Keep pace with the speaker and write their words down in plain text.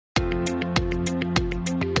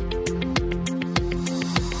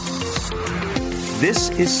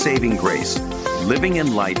This is Saving Grace, Living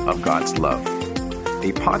in Light of God's Love,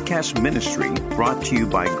 a podcast ministry brought to you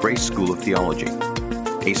by Grace School of Theology,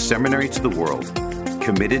 a seminary to the world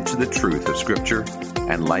committed to the truth of Scripture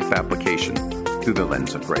and life application through the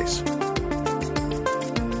lens of grace.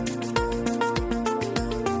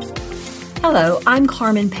 Hello, I'm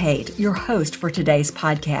Carmen Pate, your host for today's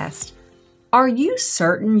podcast. Are you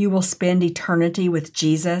certain you will spend eternity with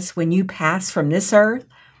Jesus when you pass from this earth?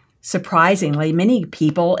 Surprisingly, many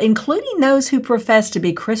people, including those who profess to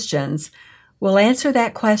be Christians, will answer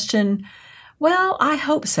that question, well, I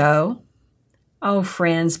hope so. Oh,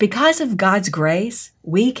 friends, because of God's grace,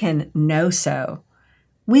 we can know so.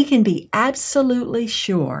 We can be absolutely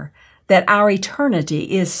sure that our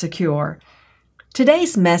eternity is secure.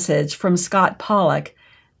 Today's message from Scott Pollock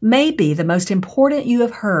may be the most important you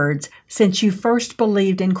have heard since you first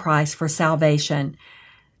believed in Christ for salvation,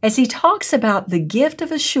 as he talks about the gift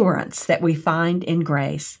of assurance that we find in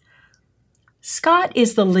grace. Scott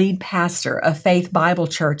is the lead pastor of Faith Bible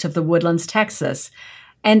Church of the Woodlands, Texas,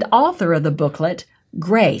 and author of the booklet,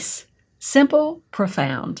 Grace, Simple,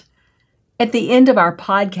 Profound. At the end of our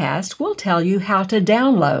podcast, we'll tell you how to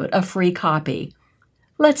download a free copy.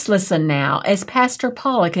 Let's listen now as Pastor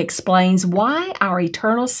Pollock explains why our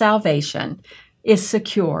eternal salvation is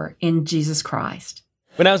secure in Jesus Christ.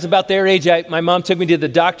 When I was about their age, my mom took me to the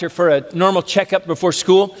doctor for a normal checkup before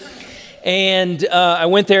school. And I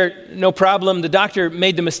went there, no problem. The doctor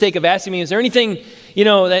made the mistake of asking me, is there anything,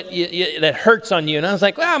 that hurts on you? And I was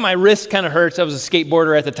like, well, my wrist kind of hurts. I was a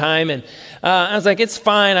skateboarder at the time. And I was like, it's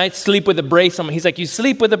fine. I sleep with a brace on me. He's like, you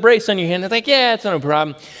sleep with a brace on your hand? I was like, yeah, it's no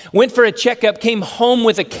problem. Went for a checkup, came home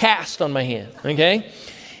with a cast on my hand, okay?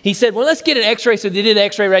 He said, well, let's get an x-ray. So they did an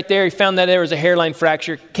x-ray right there. He found that there was a hairline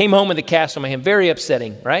fracture. Came home with a cast on my hand. Very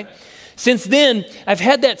upsetting, right? Since then, I've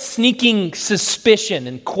had that sneaking suspicion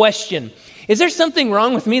and question. Is there something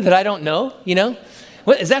wrong with me that I don't know?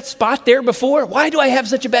 What, is that spot there before? Why do I have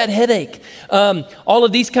such a bad headache? All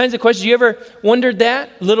of these kinds of questions. You ever wondered that?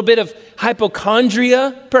 A little bit of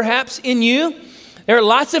hypochondria, perhaps, in you? There are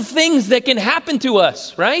lots of things that can happen to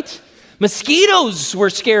us, right? Mosquitoes we're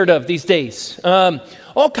scared of these days.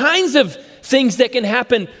 All kinds of things that can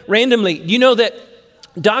happen randomly. You know that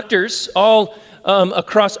doctors all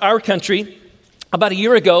across our country about a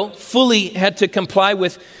year ago fully had to comply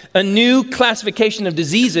with a new classification of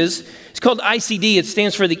diseases. It's called ICD. It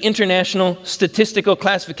stands for the International Statistical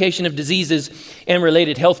Classification of Diseases and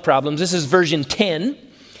Related Health Problems. This is version 10.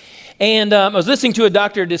 And I was listening to a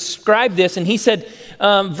doctor describe this, and he said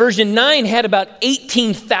version 9 had about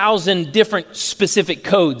 18,000 different specific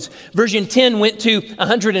codes. Version 10 went to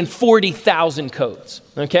 140,000 codes,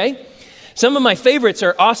 okay? Some of my favorites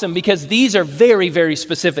are awesome because these are very, very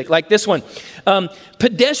specific, like this one.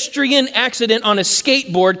 Pedestrian accident on a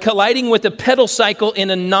skateboard colliding with a pedal cycle in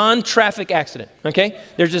a non-traffic accident, okay?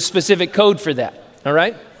 There's a specific code for that, all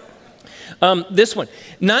right? This one,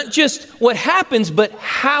 not just what happens, but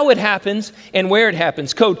how it happens and where it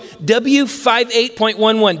happens. Code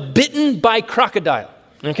W58.11, bitten by crocodile,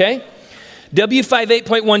 okay?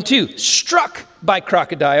 W58.12, struck by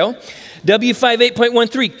crocodile.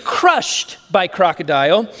 W58.13, crushed by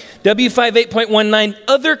crocodile. W58.19,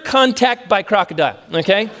 other contact by crocodile,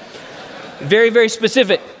 okay? Very, very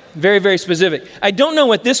specific. Very, very specific. I don't know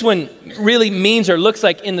what this one really means or looks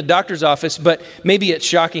like in the doctor's office, but maybe it's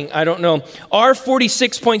shocking. I don't know.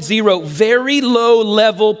 R46.0, very low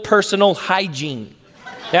level personal hygiene.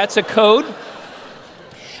 That's a code.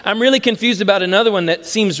 I'm really confused about another one that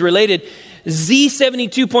seems related.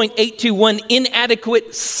 Z72.821,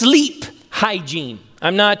 inadequate sleep hygiene.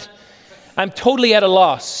 I'm totally at a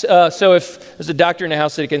loss. So if there's a doctor in the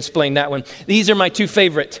house that can explain that one. These are my two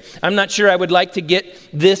favorites. I'm not sure I would like to get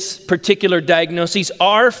this particular diagnosis.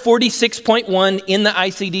 R46.1 in the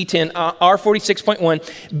ICD-10,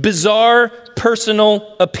 R46.1, bizarre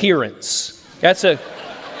personal appearance. That's a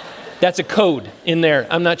code in there.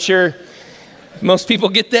 I'm not sure most people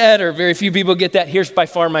get that or very few people get that. Here's by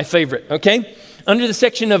far my favorite, okay? Under the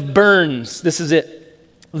section of burns, this is it.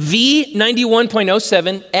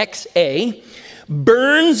 V91.07 XA,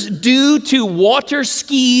 burns due to water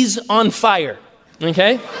skis on fire,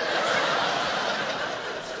 okay?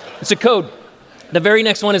 It's a code. The very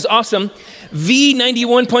next one is awesome.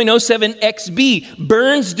 V91.07 XB,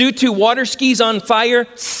 burns due to water skis on fire,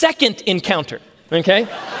 second encounter, okay?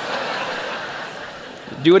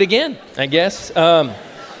 Do it again, I guess.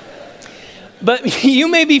 But you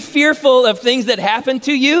may be fearful of things that happen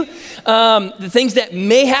to you, the things that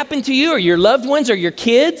may happen to you or your loved ones or your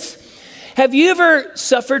kids. Have you ever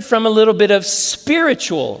suffered from a little bit of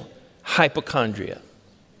spiritual hypochondria?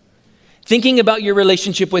 Thinking about your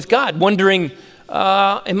relationship with God, wondering,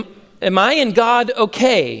 am I and God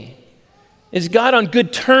okay? Is God on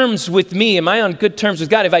good terms with me? Am I on good terms with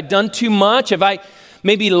God? Have I done too much? Have I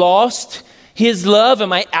maybe lost his love?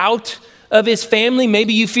 Am I out of his family?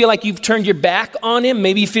 Maybe you feel like you've turned your back on him.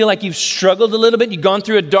 Maybe you feel like you've struggled a little bit. You've gone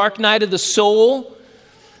through a dark night of the soul.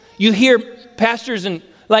 You hear pastors and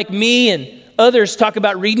like me and others talk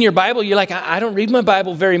about reading your Bible. You're like, I don't read my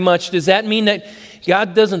Bible very much. Does that mean that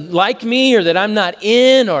God doesn't like me, or that I'm not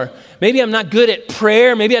in, or maybe I'm not good at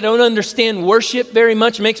prayer? Maybe I don't understand worship very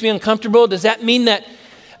much. It makes me uncomfortable. Does that mean that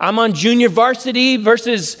I'm on junior varsity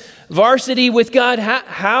versus varsity with God?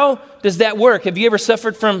 How does that work? Have you ever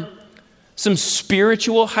suffered from some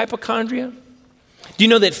spiritual hypochondria? Do you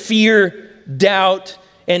know that fear, doubt,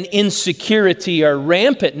 and insecurity are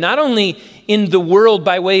rampant, not only in the world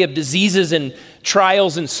by way of diseases and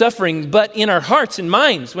trials and suffering, but in our hearts and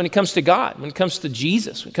minds when it comes to God, when it comes to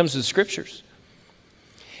Jesus, when it comes to the scriptures?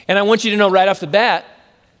 And I want you to know right off the bat,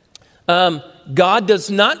 God does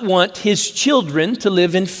not want his children to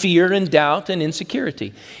live in fear and doubt and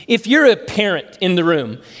insecurity. If you're a parent in the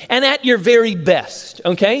room, and at your very best,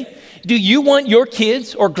 okay, do you want your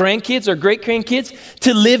kids or grandkids or great-grandkids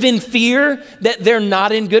to live in fear that they're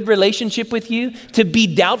not in good relationship with you, to be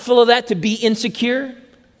doubtful of that, to be insecure?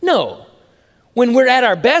 No. When we're at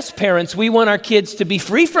our best, parents, we want our kids to be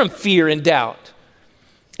free from fear and doubt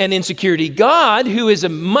and insecurity. God, who is a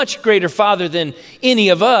much greater father than any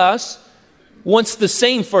of us, wants the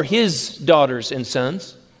same for his daughters and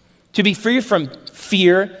sons, to be free from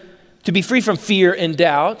fear, and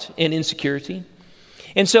doubt and insecurity.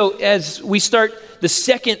 And so as we start the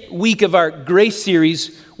second week of our grace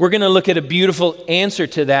series, we're going to look at a beautiful answer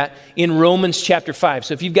to that in Romans chapter 5.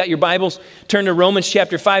 So if you've got your Bibles, turn to Romans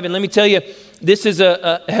chapter 5. And let me tell you, this is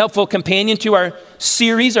a helpful companion to our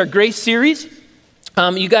series, our grace series.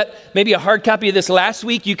 You got maybe a hard copy of this last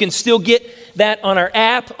week. You can still get that on our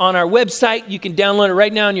app, on our website. You can download it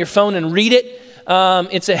right now on your phone and read it.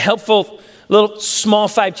 It's a helpful little small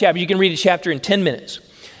 5 chapter. You can read a chapter in 10 minutes.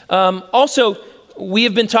 Also, we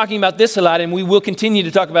have been talking about this a lot, and we will continue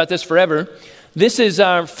to talk about this forever. This is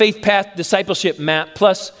our Faith Path Discipleship Map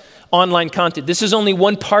plus online content. This is only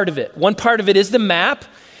one part of it. One part of it is the map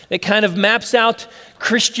that kind of maps out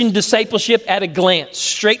Christian discipleship at a glance,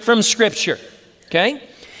 straight from Scripture, okay?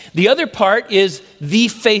 The other part is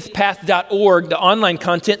thefaithpath.org, the online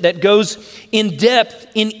content that goes in depth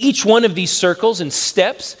in each one of these circles and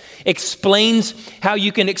steps, explains how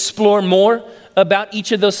you can explore more about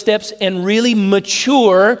each of those steps and really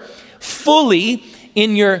mature fully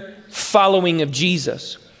in your following of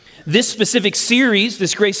Jesus. This specific series,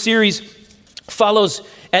 this grace series, follows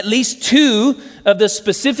at least 2 of the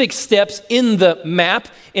specific steps in the map,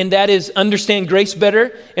 and that is understand grace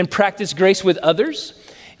better and practice grace with others.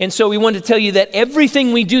 And so we want to tell you that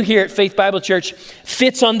everything we do here at Faith Bible Church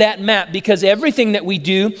fits on that map, because everything that we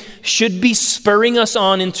do should be spurring us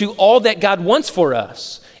on into all that God wants for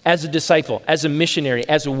us as a disciple, as a missionary,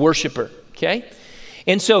 as a worshiper, okay?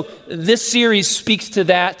 And so this series speaks to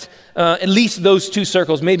that, at least those 2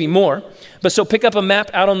 circles, maybe more. But so pick up a map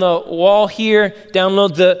out on the wall here,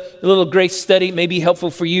 download the little grace study, may be helpful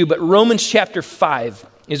for you. But Romans chapter 5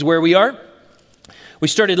 is where we are. We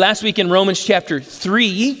started last week in Romans chapter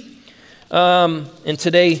 3, and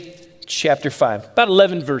today chapter 5. About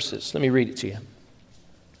 11 verses. Let me read it to you.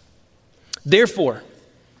 Therefore,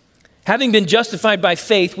 having been justified by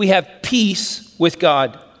faith, we have peace with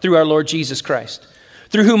God through our Lord Jesus Christ,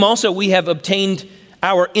 through whom also we have obtained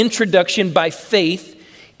our introduction by faith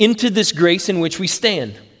into this grace in which we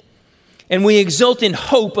stand. And we exult in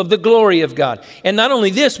hope of the glory of God. And not only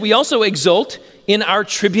this, we also exult in our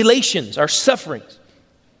tribulations, our sufferings,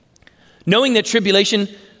 knowing that tribulation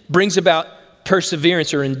brings about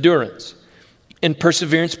perseverance or endurance. And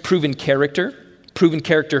perseverance, proven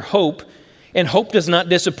character hope. And hope does not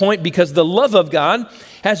disappoint, because the love of God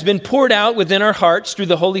has been poured out within our hearts through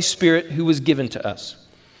the Holy Spirit who was given to us.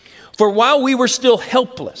 For while we were still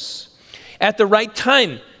helpless, at the right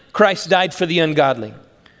time, Christ died for the ungodly.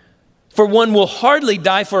 For one will hardly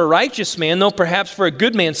die for a righteous man, though perhaps for a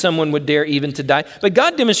good man someone would dare even to die. But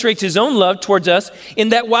God demonstrates his own love towards us in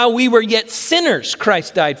that while we were yet sinners,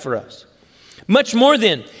 Christ died for us. Much more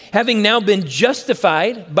then, having now been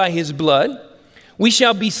justified by his blood, we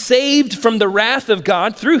shall be saved from the wrath of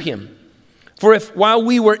God through him. For if while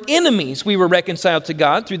we were enemies, we were reconciled to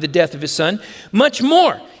God through the death of his Son, much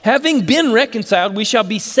more, having been reconciled, we shall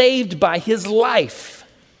be saved by his life.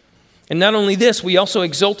 And not only this, we also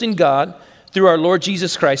exult in God through our Lord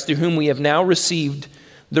Jesus Christ, through whom we have now received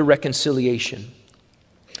the reconciliation.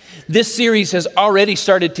 This series has already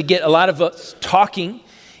started to get a lot of us talking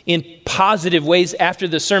in positive ways after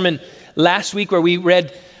the sermon last week where we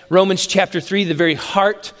read Romans chapter 3, the very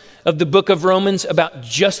heart of the book of Romans, about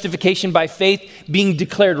justification by faith, being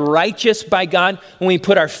declared righteous by God when we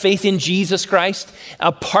put our faith in Jesus Christ,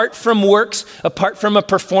 apart from works, apart from a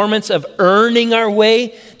performance of earning our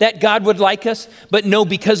way that God would like us, but no,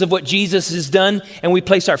 because of what Jesus has done, and we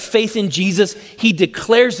place our faith in Jesus, he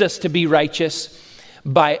declares us to be righteous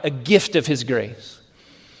by a gift of his grace.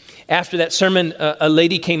 After that sermon, a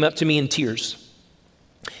lady came up to me in tears.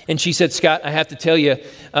 And she said, Scott, I have to tell you,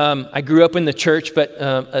 I grew up in the church, but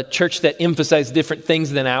a church that emphasized different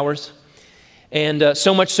things than ours. And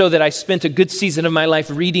so much so that I spent a good season of my life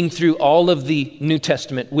reading through all of the New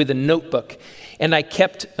Testament with a notebook. And I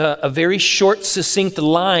kept a very short, succinct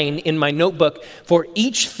line in my notebook for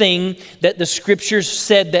each thing that the scriptures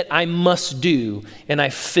said that I must do. And I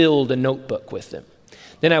filled a notebook with them.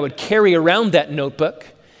 Then I would carry around that notebook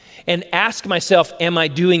and ask myself, am I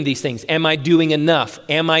doing these things? Am I doing enough?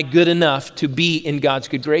 Am I good enough to be in God's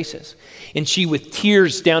good graces? And she, with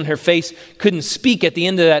tears down her face, couldn't speak at the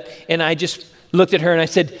end of that. And I just looked at her and I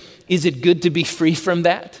said, is it good to be free from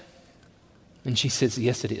that? And she says,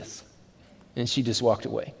 yes, it is. And she just walked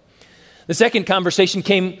away. The second conversation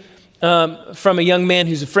came from a young man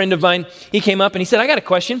who's a friend of mine. He came up and he said, I got a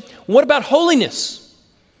question. What about holiness?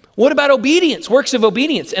 What about obedience, works of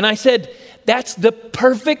obedience? And I said, that's the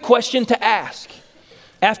perfect question to ask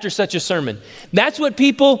after such a sermon. That's what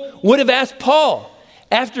people would have asked Paul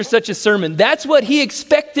after such a sermon. That's what he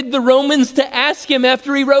expected the Romans to ask him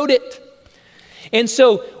after he wrote it. And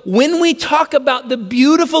so when we talk about the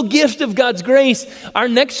beautiful gift of God's grace, our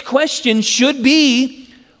next question should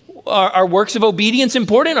be, are works of obedience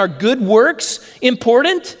important? Are good works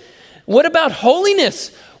important? What about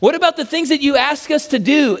holiness? What about the things that you ask us to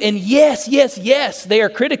do? And yes, they are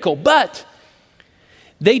critical, but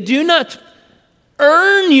they do not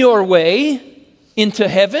earn your way into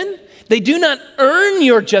heaven. They do not earn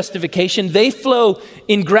your justification. They flow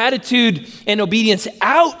in gratitude and obedience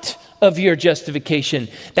out of your justification.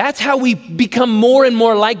 That's how we become more and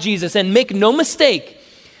more like Jesus. And make no mistake,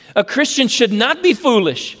 a Christian should not be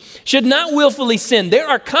foolish, should not willfully sin. There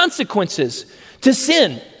are consequences to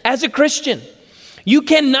sin as a Christian. You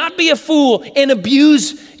cannot be a fool and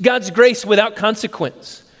abuse God's grace without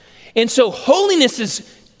consequence. And so holiness is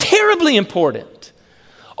terribly important.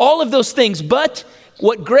 All of those things. But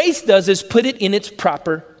what grace does is put it in its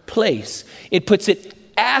proper place. It puts it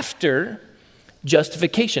after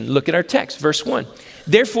justification. Look at our text, verse 1.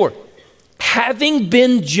 Therefore, having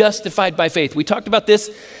been justified by faith. We talked about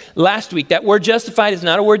this last week. That word justified is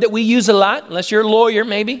not a word that we use a lot, unless you're a lawyer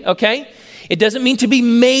maybe, okay? It doesn't mean to be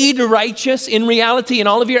made righteous in reality in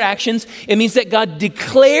all of your actions. It means that God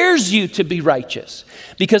declares you to be righteous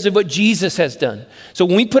because of what Jesus has done. So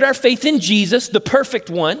when we put our faith in Jesus, the perfect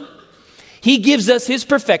one, he gives us his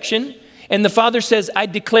perfection. And the Father says, I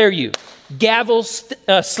declare you, gavel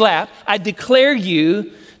slap, I declare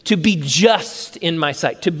you to be just in my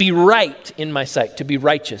sight, to be right in my sight, to be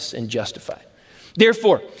righteous and justified.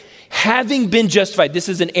 Therefore, having been justified, this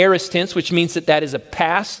is an aorist tense, which means that is a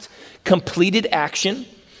past completed action.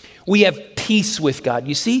 We have peace with God.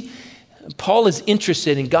 You see, Paul is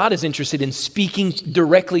interested and God is interested in speaking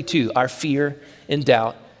directly to our fear and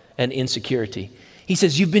doubt and insecurity. He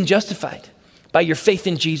says, you've been justified by your faith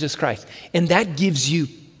in Jesus Christ. And that gives you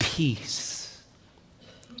peace.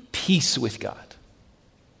 Peace with God.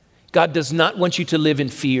 God does not want you to live in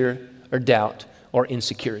fear or doubt or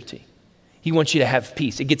insecurity. He wants you to have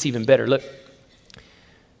peace. It gets even better. Look.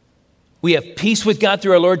 We have peace with God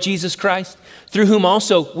through our Lord Jesus Christ, through whom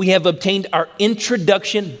also we have obtained our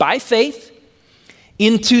introduction by faith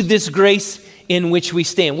into this grace in which we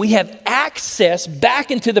stand. We have access back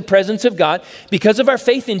into the presence of God because of our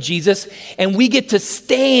faith in Jesus, and we get to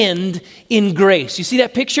stand in grace. You see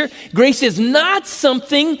that picture? Grace is not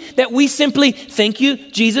something that we simply, thank you,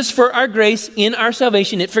 Jesus, for our grace in our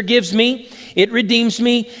salvation. It forgives me. It redeems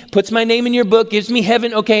me, puts my name in your book, gives me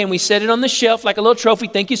heaven, okay, and we set it on the shelf like a little trophy,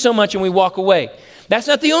 thank you so much, and we walk away. That's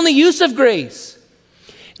not the only use of grace.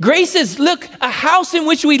 Grace is, look, a house in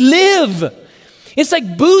which we live. It's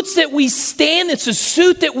like boots that we stand, it's a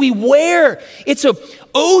suit that we wear, it's an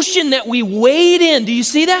ocean that we wade in. Do you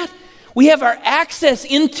see that? We have our access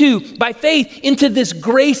into, by faith, into this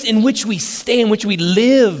grace in which we stay, in which we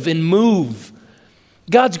live and move.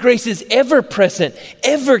 God's grace is ever present,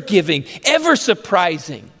 ever giving, ever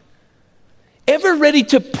surprising, ever ready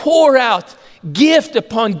to pour out gift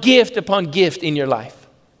upon gift upon gift in your life.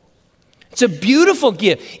 It's a beautiful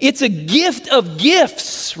gift. It's a gift of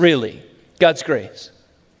gifts, really, God's grace,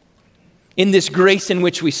 in this grace in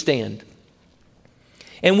which we stand.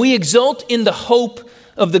 And we exult in the hope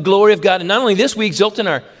of the glory of God. And not only this, we exult in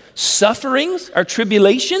our sufferings, our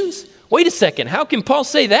tribulations. Wait a second, how can Paul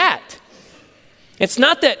say that? It's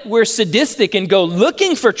not that we're sadistic and go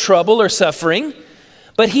looking for trouble or suffering,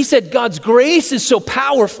 but he said God's grace is so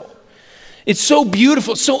powerful. It's so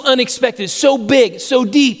beautiful, so unexpected, so big, so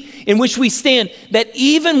deep, in which we stand, that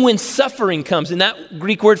even when suffering comes, and that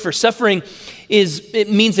Greek word for suffering it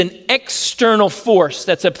means an external force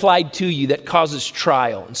that's applied to you that causes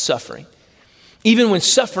trial and suffering. Even when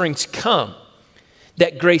sufferings come,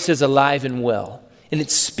 that grace is alive and well, and it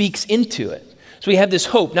speaks into it. So we have this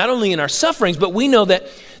hope, not only in our sufferings, but we know that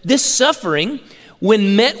this suffering,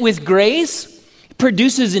 when met with grace,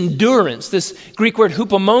 produces endurance, this Greek word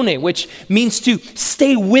hupomone, which means to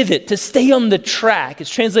stay with it, to stay on the track. It's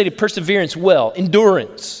translated perseverance well,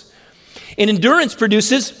 endurance. And endurance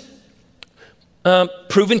produces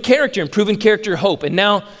proven character, and proven character hope. And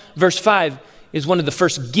now verse 5 is one of the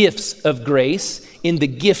first gifts of grace. In the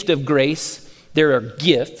gift of grace, there are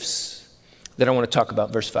gifts that I want to talk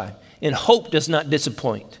about, verse 5. And hope does not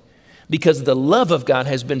disappoint, because the love of God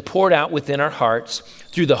has been poured out within our hearts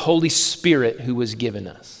through the Holy Spirit who was given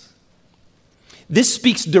us. This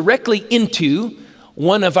speaks directly into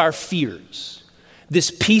one of our fears. This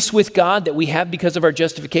peace with God that we have because of our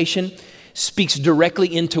justification speaks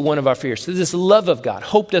directly into one of our fears. So this love of God,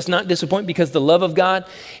 hope does not disappoint, because the love of God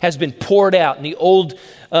has been poured out in the old,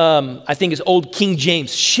 I think it's old King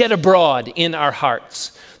James, shed abroad in our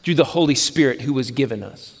hearts through the Holy Spirit who was given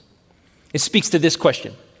us. It speaks to this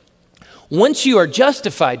question. Once you are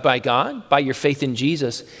justified by God, by your faith in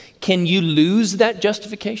Jesus, can you lose that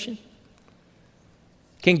justification?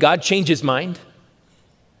 Can God change his mind?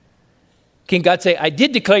 Can God say, I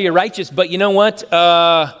did declare you righteous, but you know what?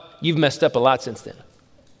 You've messed up a lot since then.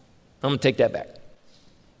 I'm going to take that back.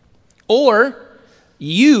 Or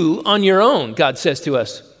you on your own, God says to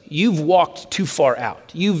us, you've walked too far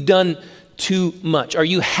out. You've done too much, or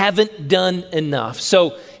you haven't done enough.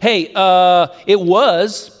 So, hey, it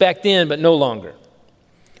was back then, but no longer.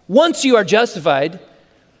 Once you are justified,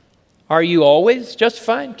 are you always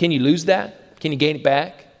justified? Can you lose that? Can you gain it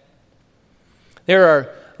back? There are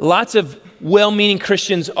lots of well-meaning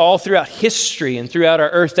Christians all throughout history and throughout our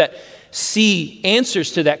earth that see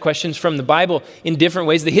answers to that questions from the Bible in different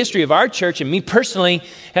ways. The history of our church and me personally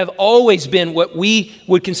have always been what we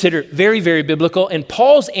would consider very, very biblical. And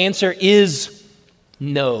Paul's answer is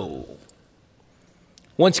no.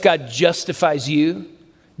 Once God justifies you,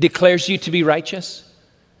 declares you to be righteous,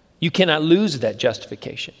 you cannot lose that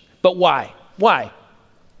justification. But why? Why?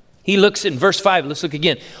 He looks in verse 5. Let's look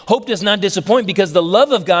again. Hope does not disappoint, because the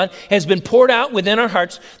love of God has been poured out within our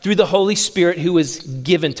hearts through the Holy Spirit who is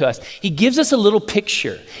given to us. He gives us a little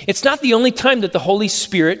picture. It's not the only time that the Holy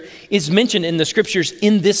Spirit is mentioned in the scriptures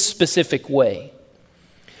in this specific way.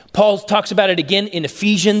 Paul talks about it again in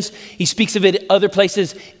Ephesians. He speaks of it other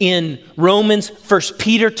places in Romans. 1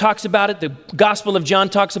 Peter talks about it. The Gospel of John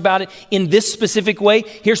talks about it in this specific way.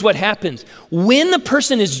 Here's what happens. When the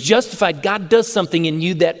person is justified, God does something in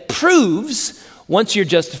you that proves once you're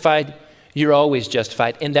justified, you're always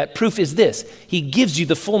justified. And that proof is this. He gives you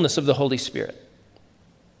the fullness of the Holy Spirit.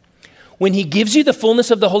 When he gives you the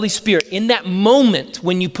fullness of the Holy Spirit, in that moment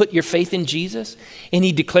when you put your faith in Jesus and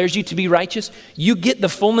he declares you to be righteous, you get the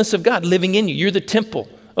fullness of God living in you. You're the temple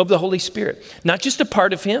of the Holy Spirit. Not just a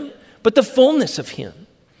part of him, but the fullness of him.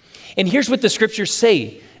 And here's what the scriptures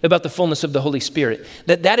say about the fullness of the Holy Spirit.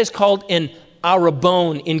 That is called an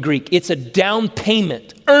arrabon in Greek. It's a down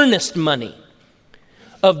payment, earnest money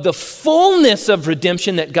of the fullness of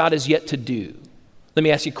redemption that God has yet to do. Let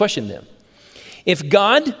me ask you a question then. If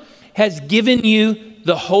God has given you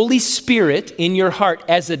the Holy Spirit in your heart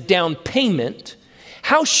as a down payment,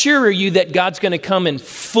 how sure are you that God's going to come and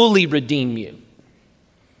fully redeem you?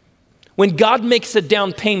 When God makes a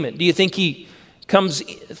down payment, do you think he comes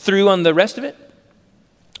through on the rest of it?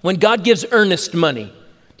 When God gives earnest money,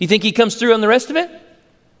 do you think he comes through on the rest of it?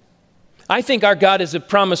 I think our God is a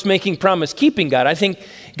promise-making, promise-keeping God. I think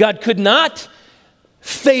God could not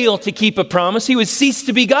fail to keep a promise. He would cease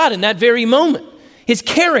to be God in that very moment. His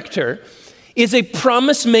character is a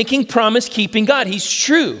promise-making, promise-keeping God. He's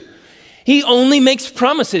true. He only makes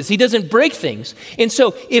promises. He doesn't break things. And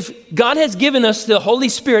so if God has given us the Holy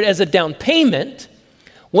Spirit as a down payment,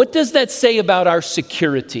 what does that say about our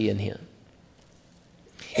security in him?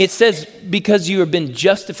 It says, because you have been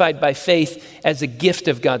justified by faith as a gift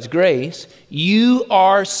of God's grace, you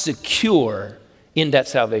are secure in that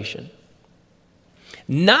salvation.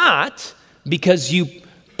 Not because you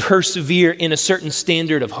persevere in a certain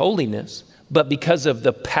standard of holiness, but because of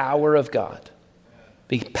the power of God.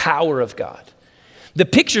 The power of God. The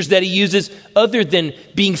pictures that he uses other than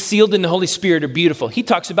being sealed in the Holy Spirit are beautiful. He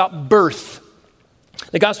talks about birth.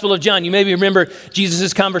 The Gospel of John, you maybe remember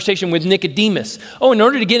Jesus' conversation with Nicodemus. Oh, in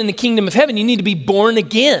order to get in the kingdom of heaven, you need to be born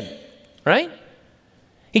again, right?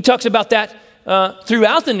 He talks about that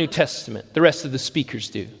throughout the New Testament, the rest of the speakers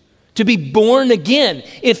do. To be born again.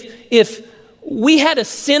 If we had a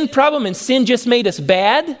sin problem and sin just made us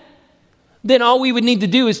bad, then all we would need to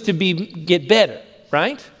do is to get better,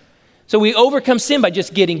 right? So we overcome sin by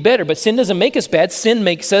just getting better, but sin doesn't make us bad. Sin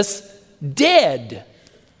makes us dead.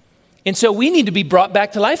 And so we need to be brought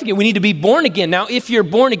back to life again. We need to be born again. Now, if you're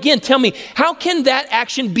born again, tell me, how can that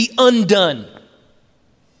action be undone?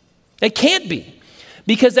 It can't be,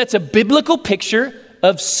 because that's a biblical picture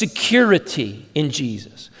of security in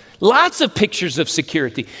Jesus. Lots of pictures of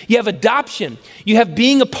security. You have adoption. You have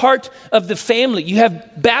being a part of the family. You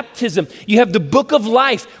have baptism. You have the book of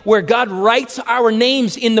life, where God writes our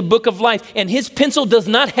names in the book of life, and his pencil does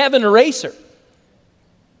not have an eraser.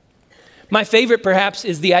 My favorite, perhaps,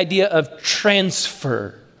 is the idea of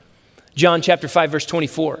transfer. John chapter 5, verse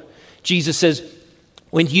 24. Jesus says,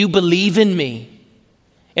 when you believe in me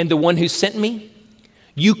and the one who sent me,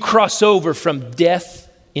 you cross over from death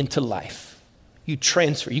into life. You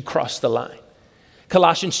transfer, you cross the line.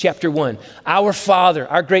 Colossians chapter 1, our Father,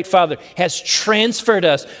 our great Father, has transferred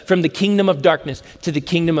us from the kingdom of darkness to the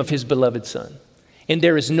kingdom of his beloved Son. And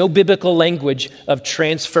there is no biblical language of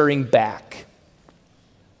transferring back.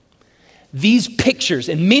 These pictures,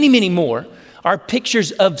 and many, many more, are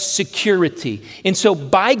pictures of security. And so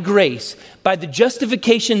by grace, by the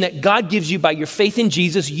justification that God gives you by your faith in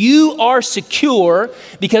Jesus, you are secure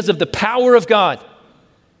because of the power of God.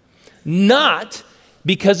 Not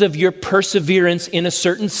because of your perseverance in a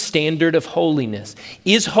certain standard of holiness.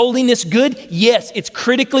 Is holiness good? Yes, it's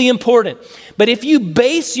critically important. But if you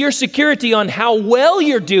base your security on how well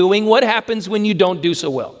you're doing, what happens when you don't do so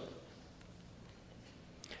well?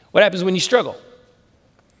 What happens when you struggle?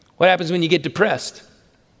 What happens when you get depressed?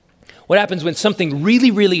 What happens when something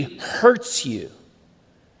really, really hurts you?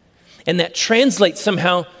 And that translates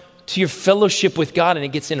somehow to your fellowship with God and it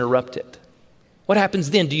gets interrupted. What happens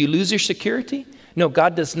then? Do you lose your security? No,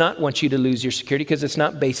 God does not want you to lose your security because it's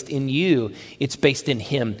not based in you. It's based in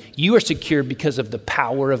him. You are secure because of the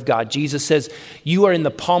power of God. Jesus says, you are in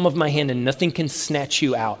the palm of my hand and nothing can snatch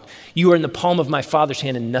you out. You are in the palm of my Father's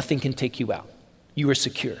hand and nothing can take you out. You are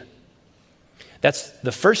secure. That's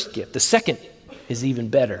the first gift. The second is even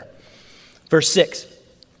better. Verse 6,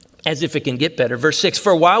 as if it can get better. Verse 6,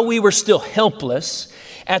 for while we were still helpless,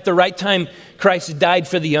 at the right time, Christ died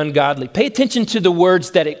for the ungodly. Pay attention to the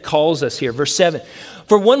words that it calls us here. Verse 7,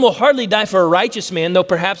 for one will hardly die for a righteous man, though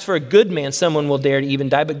perhaps for a good man someone will dare to even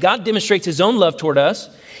die. But God demonstrates his own love toward us,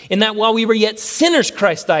 in that while we were yet sinners,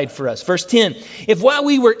 Christ died for us. Verse 10, if while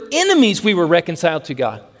we were enemies, we were reconciled to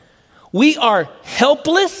God. We are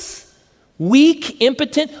helpless, weak,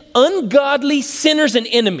 impotent, ungodly sinners and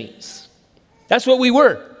enemies. That's what we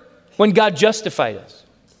were when God justified us.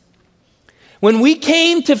 When we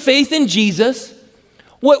came to faith in Jesus,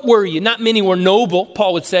 what were you? Not many were noble,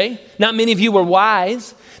 Paul would say. Not many of you were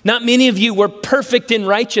wise. Not many of you were perfect in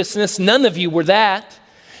righteousness. None of you were that.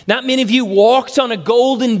 Not many of you walked on a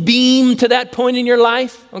golden beam to that point in your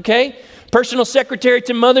life, okay? Personal secretary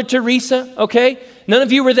to Mother Teresa, okay? None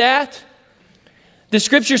of you were that. The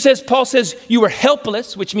scripture says, Paul says, you were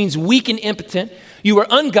helpless, which means weak and impotent. You were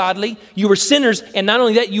ungodly, you were sinners, and not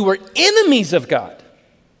only that, you were enemies of God.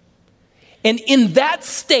 And in that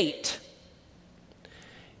state,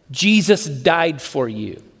 Jesus died for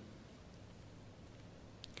you.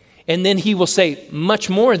 And then he will say, much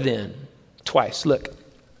more than, twice. Look.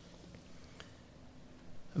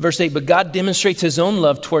 Verse 8, but God demonstrates his own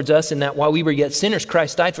love towards us in that while we were yet sinners,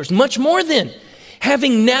 Christ died for us. Much more than,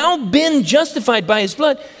 having now been justified by his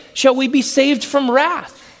blood, shall we be saved from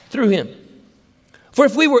wrath through him. For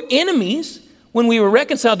if we were enemies, when we were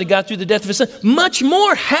reconciled to God through the death of his Son, much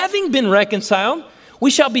more, having been reconciled, we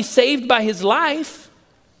shall be saved by his life.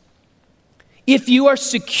 If you are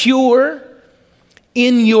secure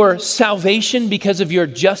in your salvation because of your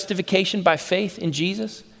justification by faith in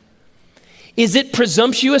Jesus, is it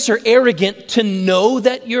presumptuous or arrogant to know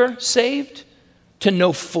that you're saved? To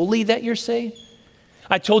know fully that you're saved?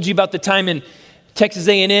 I told you about the time in Texas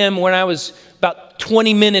A&M when I was about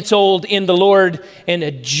 20 minutes old in the Lord and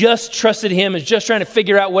had just trusted him, and just trying to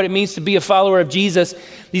figure out what it means to be a follower of Jesus.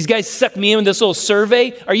 These guys sucked me in with this little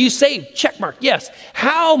survey. Are you saved? Check mark. Yes.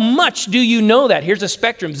 How much do you know that? Here's a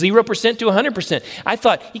spectrum, 0% to 100%. I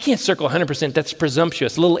thought, you can't circle 100%. That's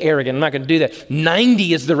presumptuous, a little arrogant. I'm not going to do that.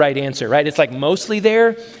 90 is the right answer, right? It's like mostly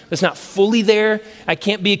there. It's not fully there. I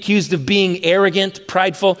can't be accused of being arrogant,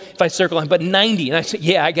 prideful if I circle, but 90. And I said,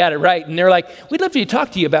 yeah, I got it right. And they're like, we'd love to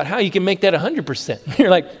talk to you about how you can make that 100%. 100%. You're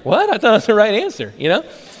like, what? I thought that was the right answer, you know?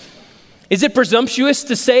 Is it presumptuous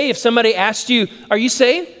to say if somebody asked you, are you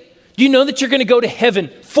saved? Do you know that you're going to go to heaven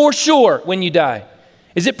for sure when you die?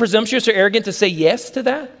 Is it presumptuous or arrogant to say yes to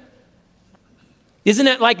that? Isn't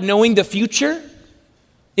that like knowing the future?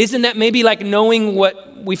 Isn't that maybe like knowing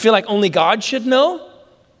what we feel like only God should know?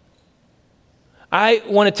 I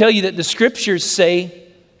want to tell you that the scriptures say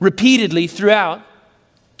repeatedly throughout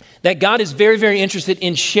that God is very, very interested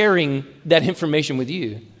in sharing that information with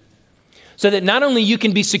you. So that not only you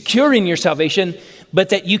can be secure in your salvation, but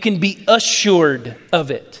that you can be assured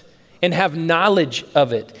of it and have knowledge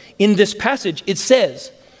of it. In this passage, it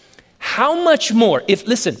says, how much more,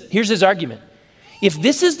 listen, here's his argument. If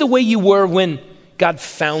this is the way you were when God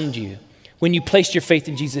found you, when you placed your faith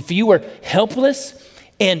in Jesus, if you were helpless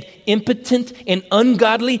and impotent and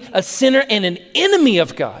ungodly, a sinner and an enemy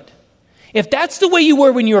of God, if that's the way you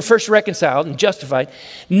were when you were first reconciled and justified,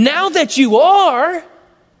 now that you are,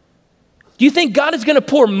 do you think God is going to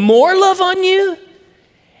pour more love on you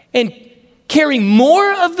and carry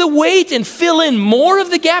more of the weight and fill in more of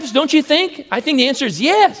the gaps? Don't you think? I think the answer is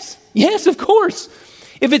yes. Yes, of course.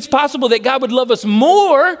 If it's possible that God would love us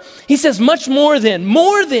more, he says much more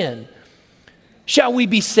than shall we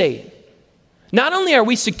be saved. Not only are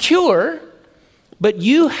we secure, but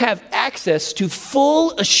you have access to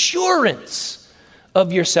full assurance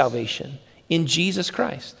of your salvation in Jesus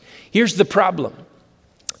Christ. Here's the problem.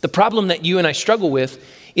 The problem that you and I struggle with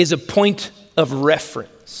is a point of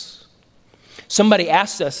reference. Somebody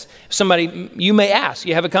asks us, you may ask,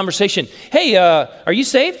 you have a conversation, hey, are you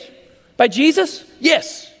saved by Jesus?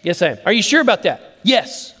 Yes, I am. Are you sure about that?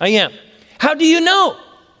 Yes, I am. How do you know?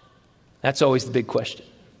 That's always the big question.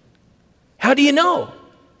 How do you know?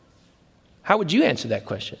 How would you answer that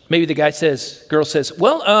question? Maybe the girl says,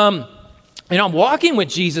 well, I'm walking with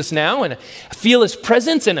Jesus now, and I feel his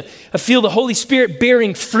presence, and I feel the Holy Spirit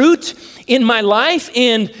bearing fruit in my life,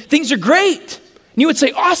 and things are great. And you would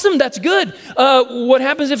say, awesome, that's good. What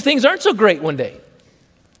happens if things aren't so great one day?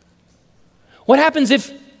 What happens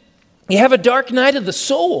if you have a dark night of the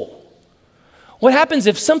soul? What happens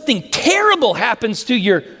if something terrible happens to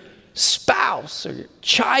your spouse or your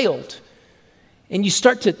child, and you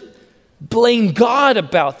start to blame God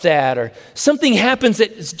about that, or something happens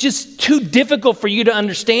that is just too difficult for you to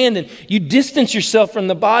understand, and you distance yourself from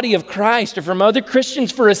the body of Christ or from other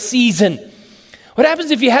Christians for a season? What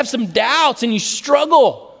happens if you have some doubts and you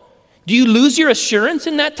struggle? Do you lose your assurance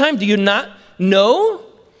in that time? Do you not know?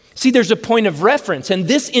 See, there's a point of reference, and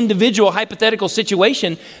this individual hypothetical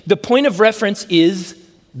situation, the point of reference is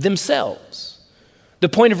themselves. The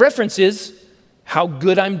point of reference is how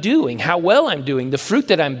good I'm doing, how well I'm doing, the fruit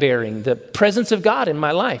that I'm bearing, the presence of God in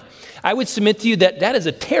my life. I would submit to you that that is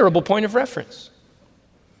a terrible point of reference.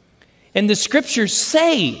 And the scriptures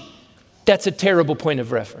say that's a terrible point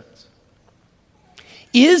of reference.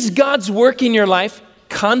 Is God's work in your life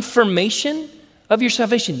confirmation of your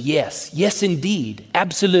salvation? Yes, indeed.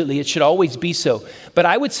 Absolutely, it should always be so. But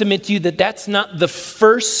I would submit to you that that's not the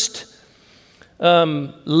first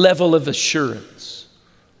level of assurance.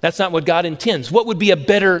 That's not what God intends. What would be a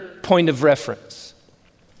better point of reference?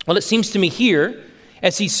 Well, it seems to me here,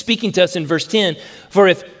 as he's speaking to us in verse 10, for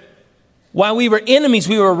if while we were enemies,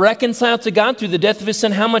 we were reconciled to God through the death of his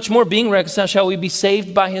son, how much more being reconciled shall we be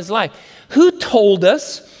saved by his life? Who told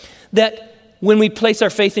us that when we place our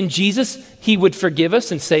faith in Jesus, he would forgive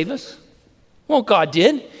us and save us? Well, God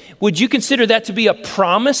did. Would you consider that to be a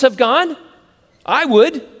promise of God? I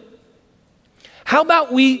would. How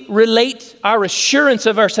about we relate our assurance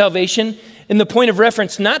of our salvation in the point of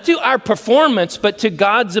reference, not to our performance, but to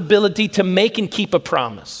God's ability to make and keep a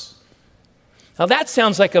promise? Now that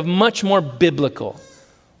sounds like a much more biblical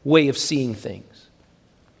way of seeing things.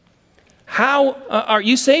 How are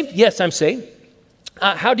you saved? Yes, I'm saved.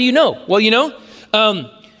 How do you know? Well,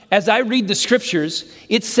 as I read the scriptures,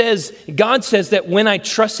 it says, God says that when I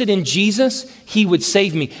trusted in Jesus, he would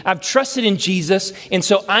save me. I've trusted in Jesus, and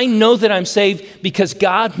so I know that I'm saved because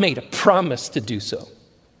God made a promise to do so.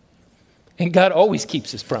 And God always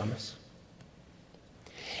keeps his promise.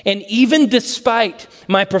 And even despite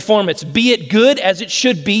my performance, be it good as it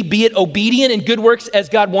should be it obedient and good works as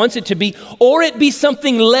God wants it to be, or it be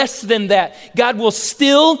something less than that, God will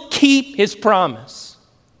still keep his promise.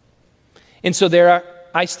 And so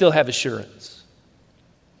I still have assurance.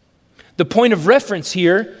 The point of reference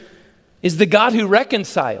here is the God who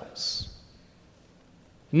reconciles,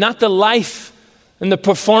 not the life and the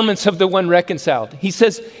performance of the one reconciled. He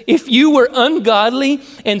says, if you were ungodly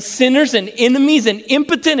and sinners and enemies and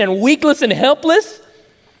impotent and weakless and helpless,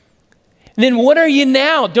 then what are you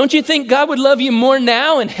now? Don't you think God would love you more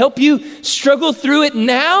now and help you struggle through it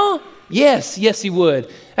now? Yes, he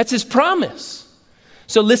would. That's his promise.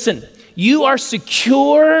 So listen, you are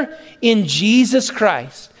secure in Jesus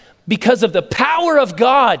Christ because of the power of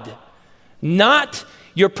God, not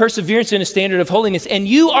your perseverance in a standard of holiness. And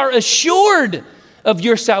you are assured of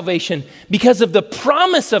your salvation because of the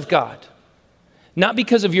promise of God, not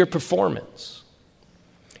because of your performance.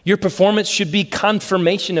 Your performance should be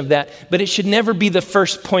confirmation of that, but it should never be the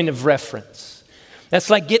first point of reference. That's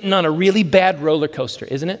like getting on a really bad roller coaster,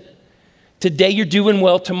 isn't it? Today you're doing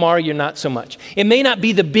well, tomorrow you're not so much. It may not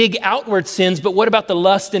be the big outward sins, but what about the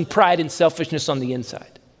lust and pride and selfishness on the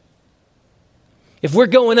inside? If we're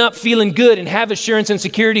going up feeling good and have assurance and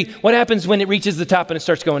security, what happens when it reaches the top and it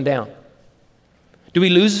starts going down? Do we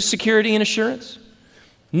lose security and assurance?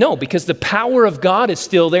 No, because the power of God is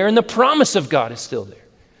still there and the promise of God is still there.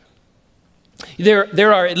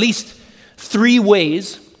 There are at least 3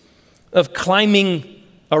 ways of climbing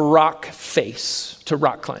a rock face, to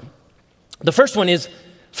rock climb. The first one is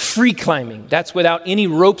free climbing. That's without any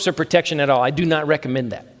ropes or protection at all. I do not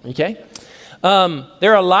recommend that, okay?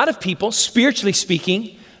 There are a lot of people, spiritually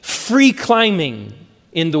speaking, free climbing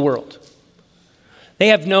in the world. They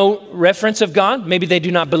have no reference of God. Maybe they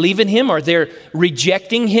do not believe in him or they're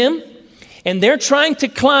rejecting him. And they're trying to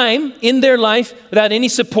climb in their life without any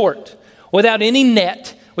support, without any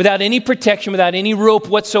net, without any protection, without any rope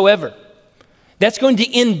whatsoever. That's going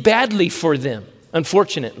to end badly for them,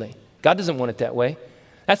 unfortunately. God doesn't want it that way.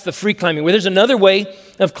 That's the free climbing. Well, there's another way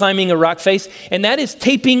of climbing a rock face, and that is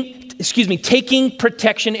taking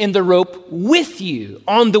protection in the rope with you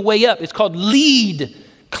on the way up. It's called lead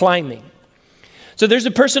climbing. So there's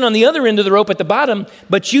a person on the other end of the rope at the bottom,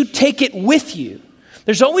 but you take it with you.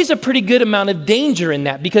 There's always a pretty good amount of danger in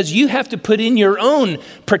that because you have to put in your own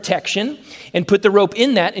protection and put the rope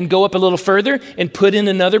in that and go up a little further and put in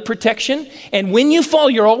another protection. And when you fall,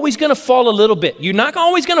 you're always going to fall a little bit. You're not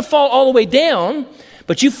always going to fall all the way down,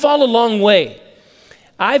 but you fall a long way.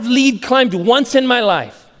 I've lead climbed once in my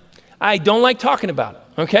life. I don't like talking about it,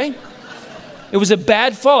 okay? It was a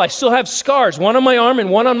bad fall. I still have scars, one on my arm and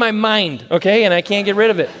one on my mind, okay? And I can't get rid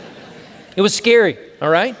of it. It was scary, all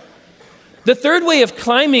right? The third way of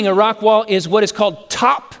climbing a rock wall is what is called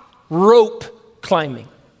top rope climbing.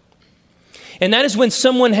 And that is when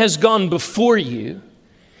someone has gone before you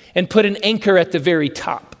and put an anchor at the very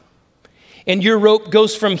top. And your rope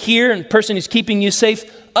goes from here, and the person who's keeping you safe,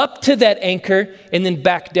 up to that anchor and then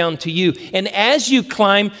back down to you. And as you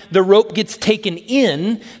climb, the rope gets taken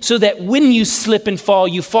in so that when you slip and fall,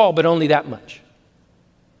 you fall, but only that much.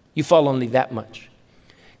 You fall only that much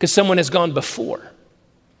because someone has gone before.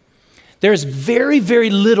 There's very,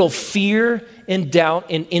 very little fear and doubt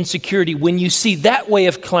and insecurity when you see that way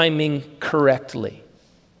of climbing correctly.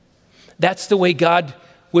 That's the way God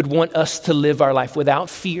would want us to live our life, without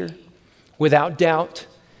fear, without doubt,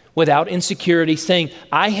 without insecurity, saying,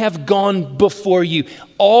 I have gone before you.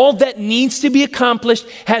 All that needs to be accomplished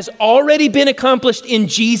has already been accomplished in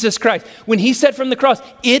Jesus Christ. When he said from the cross,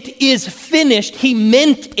 it is finished, he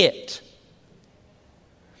meant it.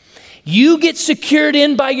 You get secured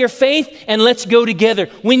in by your faith, and let's go together.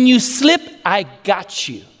 When you slip, I got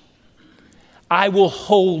you. I will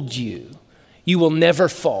hold you. You will never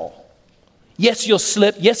fall. Yes, you'll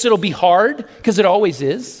slip. Yes, it'll be hard, because it always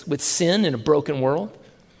is with sin in a broken world.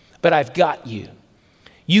 But I've got you.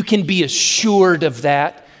 You can be assured of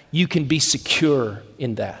that. You can be secure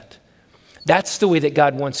in that. That's the way that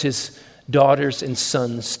God wants his daughters and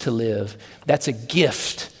sons to live. That's a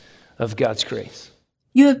gift of God's grace.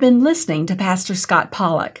 You have been listening to Pastor Scott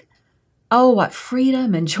Pollock. Oh, what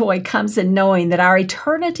freedom and joy comes in knowing that our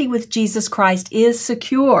eternity with Jesus Christ is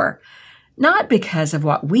secure, not because of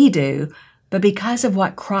what we do, but because of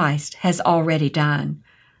what Christ has already done.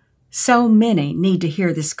 So many need to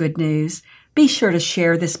hear this good news. Be sure to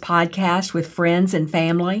share this podcast with friends and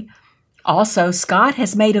family. Also, Scott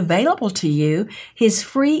has made available to you his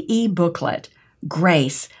free e-booklet,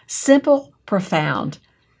 Grace, Simple, Profound.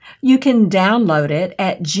 You can download it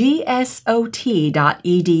at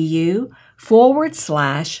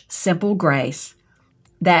gsot.edu/Simple Grace.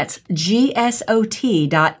 That's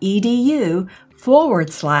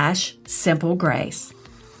gsot.edu/Simple Grace.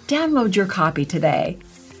 Download your copy today.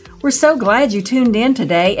 We're so glad you tuned in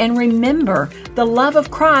today, and remember, the love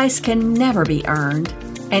of Christ can never be earned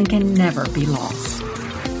and can never be lost.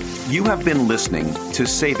 You have been listening to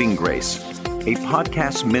Saving Grace, a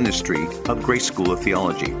podcast ministry of Grace School of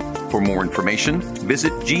Theology. For more information,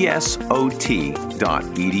 visit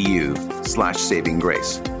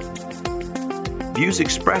gsot.edu/savinggrace. Views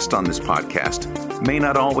expressed on this podcast may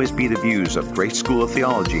not always be the views of Grace School of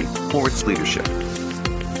Theology or its leadership.